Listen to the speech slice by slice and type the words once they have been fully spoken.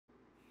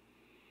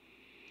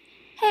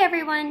Hey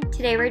everyone,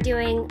 today we're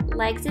doing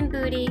legs and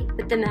booty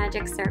with the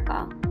magic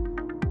circle.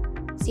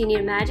 So you need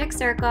a magic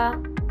circle.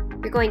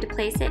 You're going to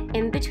place it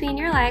in between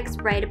your legs,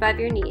 right above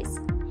your knees.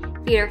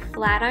 Feet are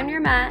flat on your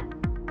mat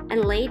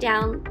and lay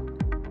down.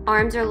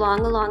 Arms are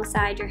long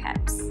alongside your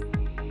hips.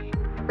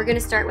 We're going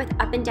to start with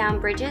up and down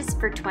bridges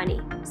for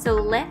 20. So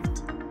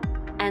lift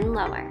and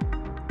lower.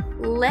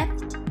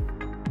 Lift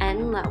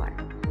and lower.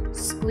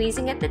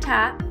 Squeezing at the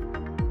top.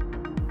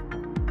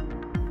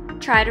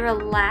 Try to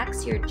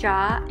relax your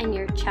jaw and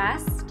your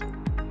chest.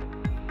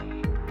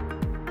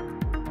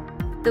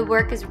 The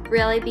work is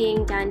really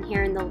being done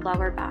here in the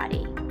lower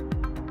body.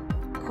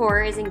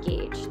 Core is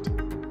engaged.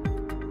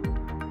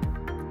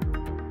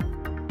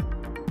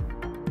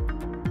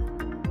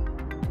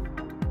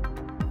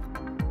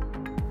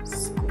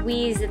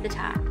 Squeeze at the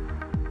top.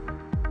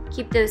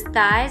 Keep those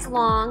thighs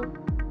long.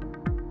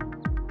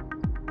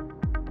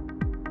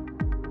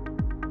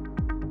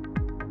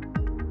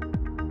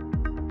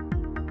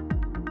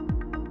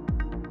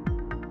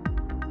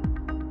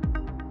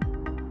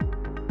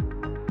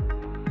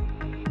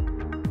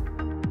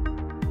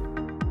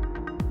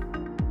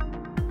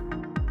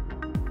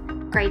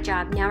 Great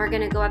job. Now we're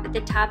going to go up at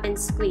the top and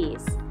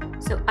squeeze.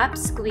 So up,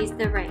 squeeze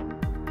the ring.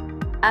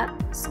 Up,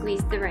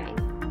 squeeze the ring.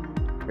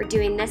 We're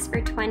doing this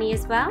for 20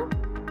 as well.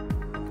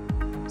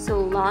 So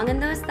long in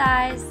those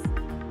thighs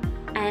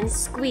and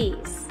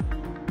squeeze.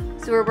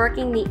 So we're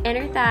working the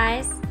inner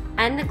thighs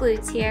and the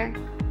glutes here.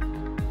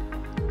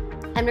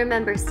 And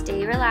remember,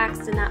 stay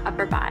relaxed in that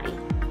upper body.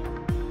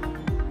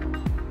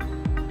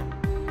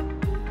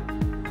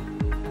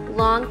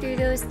 Long through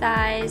those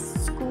thighs,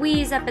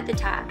 squeeze up at the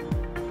top.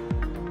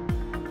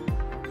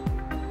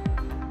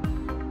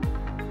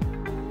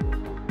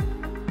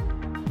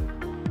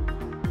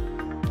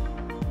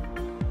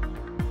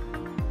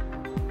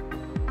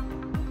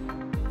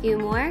 Few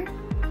more.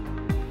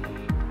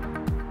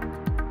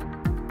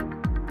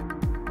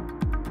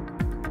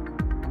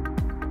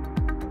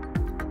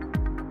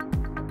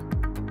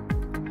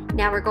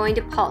 Now we're going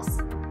to pulse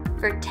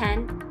for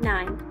 10,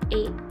 9,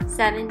 8,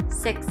 7,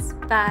 6,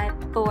 5,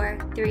 4,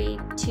 3,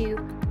 2,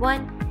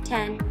 1,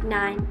 10,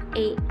 9,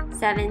 8,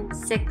 7,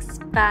 6,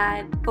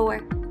 5, 4,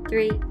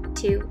 3,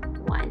 2,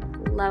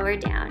 1. Lower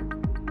down.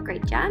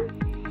 Great job.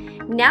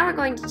 Now we're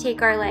going to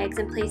take our legs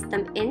and place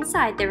them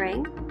inside the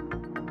ring.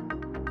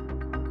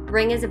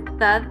 Ring is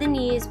above the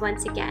knees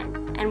once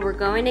again, and we're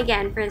going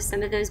again for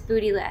some of those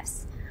booty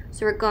lifts.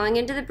 So we're going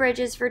into the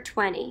bridges for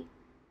 20.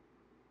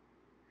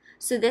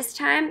 So this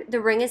time,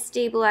 the ring is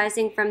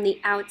stabilizing from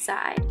the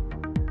outside.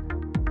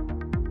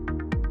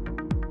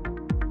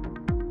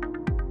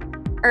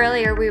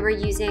 Earlier, we were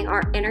using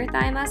our inner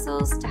thigh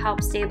muscles to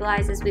help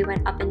stabilize as we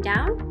went up and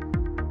down.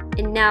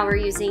 And now we're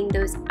using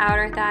those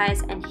outer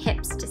thighs and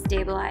hips to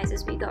stabilize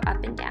as we go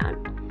up and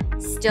down.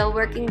 Still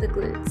working the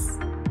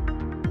glutes.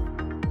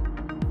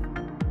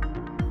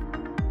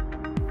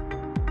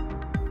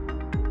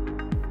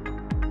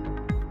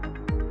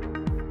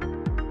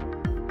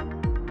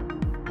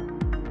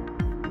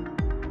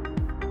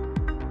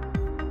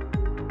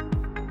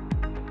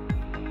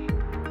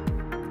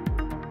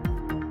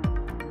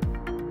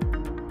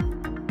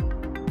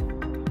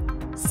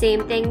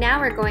 Same thing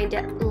now, we're going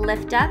to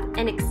lift up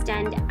and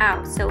extend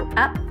out. So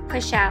up,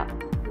 push out,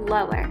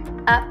 lower.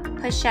 Up,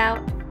 push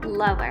out,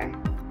 lower.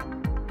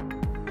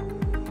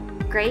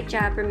 Great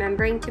job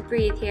remembering to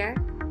breathe here.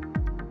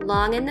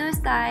 Long in those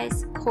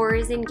thighs, core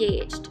is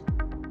engaged.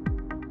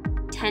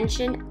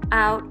 Tension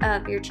out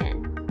of your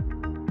chin.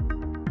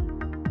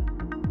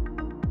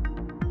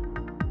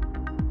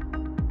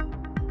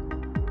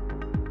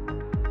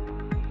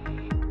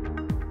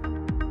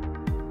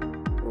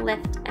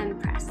 Lift and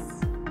press.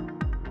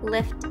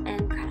 Lift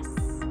and press,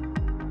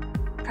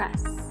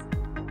 press,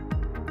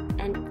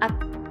 and up,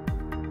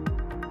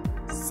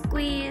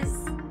 squeeze.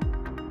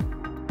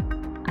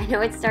 I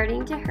know it's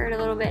starting to hurt a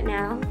little bit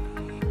now.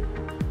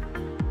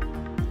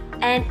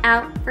 And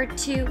out for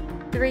 2,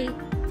 3,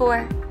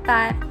 4,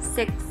 5,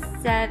 6,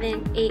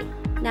 7, 8,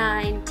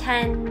 9,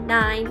 10,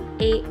 9,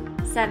 8,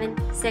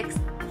 7, 6,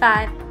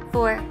 5,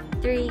 4,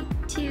 3,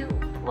 2,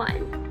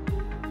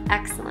 1.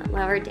 Excellent,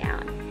 lower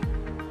down.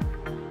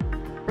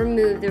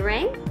 Remove the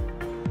ring.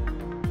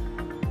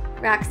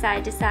 Rock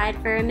side to side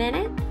for a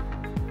minute.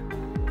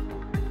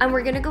 And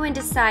we're gonna go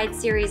into side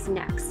series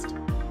next.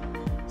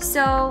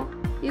 So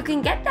you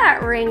can get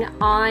that ring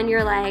on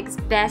your legs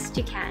best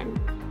you can.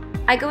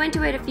 I go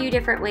into it a few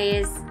different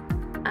ways,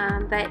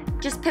 but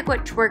just pick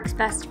what works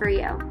best for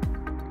you.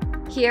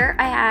 Here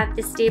I have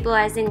the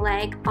stabilizing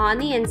leg on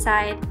the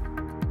inside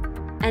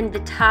and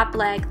the top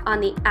leg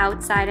on the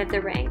outside of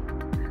the ring.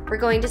 We're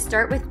going to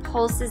start with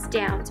pulses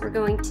down. So we're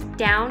going to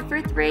down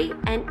for 3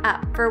 and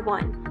up for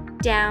 1.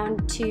 Down,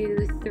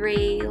 2,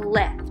 3,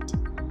 lift.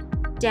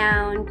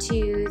 Down,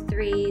 2,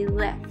 3,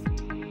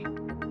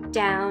 lift.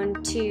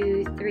 Down,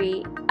 2,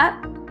 3,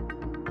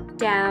 up.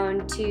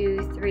 Down,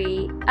 2,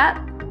 3,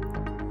 up.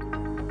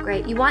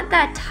 Great. You want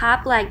that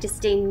top leg to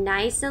stay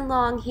nice and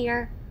long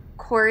here.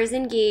 Core is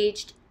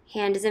engaged.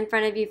 Hand is in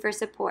front of you for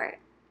support.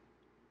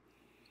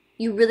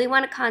 You really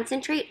want to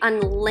concentrate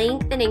on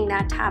lengthening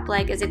that top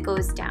leg as it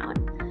goes down.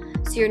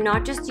 So you're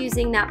not just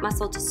using that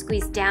muscle to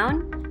squeeze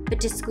down,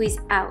 but to squeeze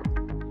out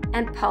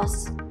and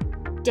pulse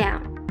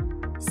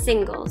down.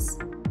 Singles,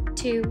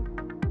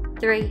 2,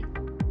 3,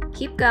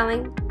 keep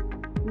going,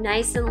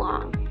 nice and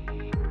long.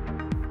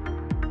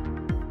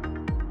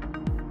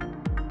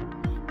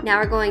 Now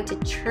we're going to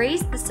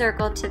trace the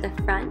circle to the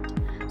front.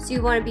 So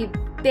you want to be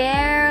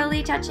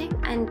barely touching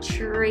and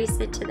trace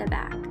it to the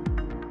back.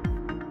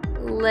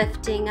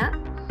 Lifting up.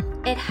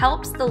 It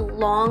helps the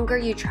longer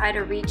you try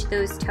to reach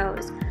those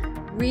toes.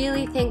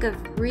 Really think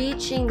of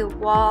reaching the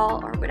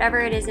wall or whatever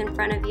it is in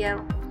front of you.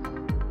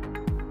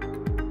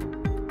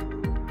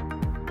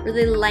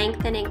 Really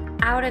lengthening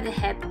out of the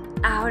hip,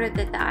 out of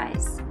the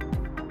thighs.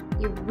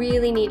 You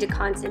really need to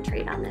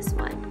concentrate on this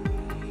one.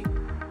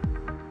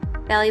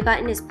 Belly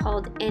button is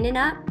pulled in and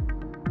up,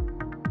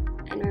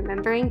 and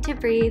remembering to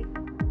breathe.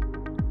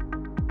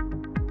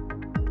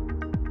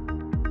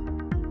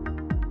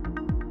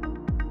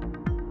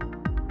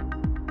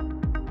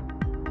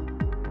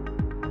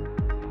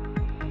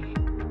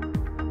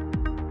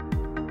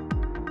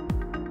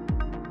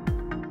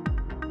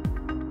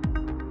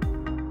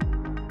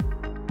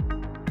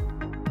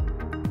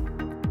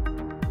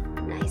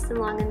 Nice and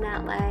long in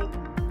that leg.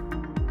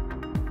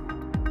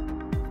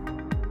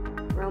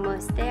 We're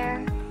almost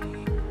there.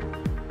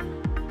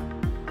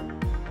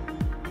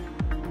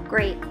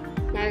 Great.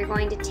 Now you're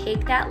going to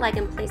take that leg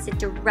and place it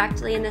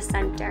directly in the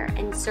center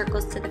and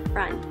circles to the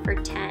front for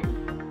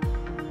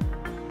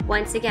 10.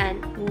 Once again,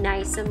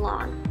 nice and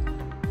long.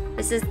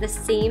 This is the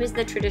same as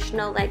the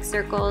traditional leg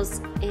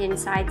circles in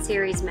side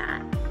series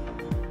mat.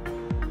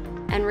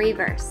 And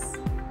reverse.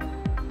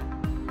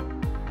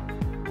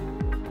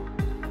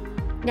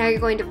 Now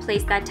you're going to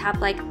place that top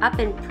leg up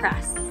and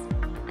press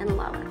and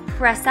lower.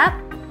 Press up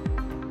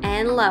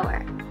and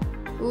lower.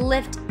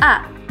 Lift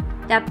up.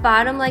 That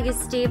bottom leg is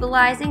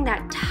stabilizing,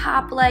 that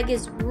top leg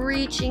is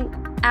reaching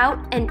out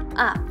and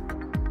up.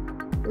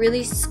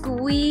 Really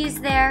squeeze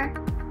there.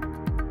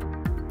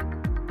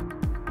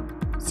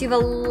 So you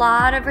have a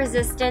lot of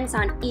resistance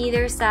on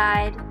either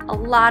side, a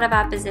lot of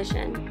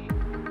opposition.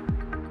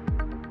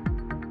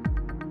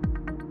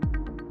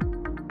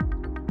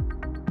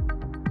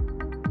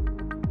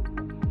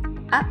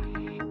 Up,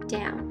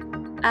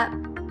 down, up,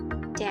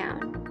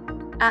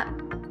 down, up,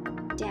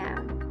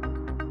 down.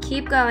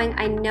 Keep going,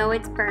 I know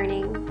it's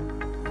burning.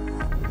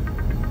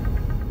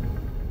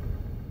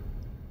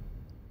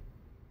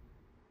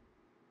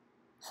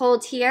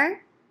 Hold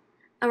here,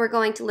 and we're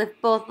going to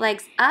lift both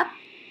legs up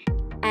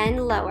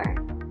and lower.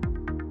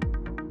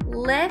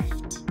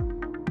 Lift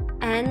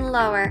and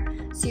lower.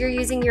 So you're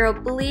using your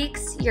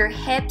obliques, your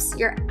hips,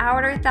 your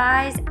outer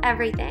thighs,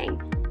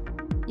 everything.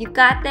 You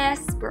got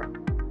this. We're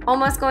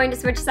almost going to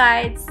switch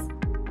sides.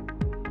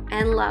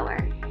 And lower.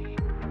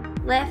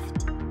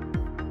 Lift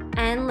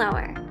and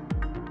lower.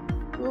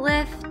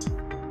 Lift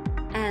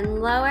and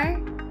lower,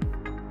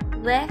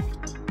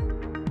 lift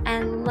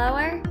and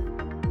lower.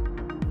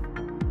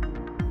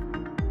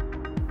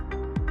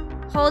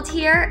 Hold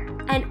here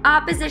and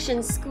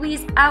opposition,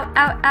 squeeze out,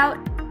 out, out,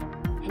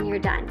 and you're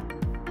done.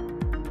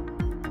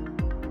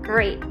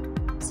 Great,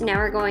 so now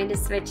we're going to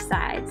switch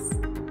sides.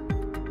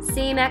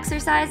 Same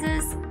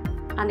exercises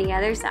on the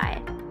other side.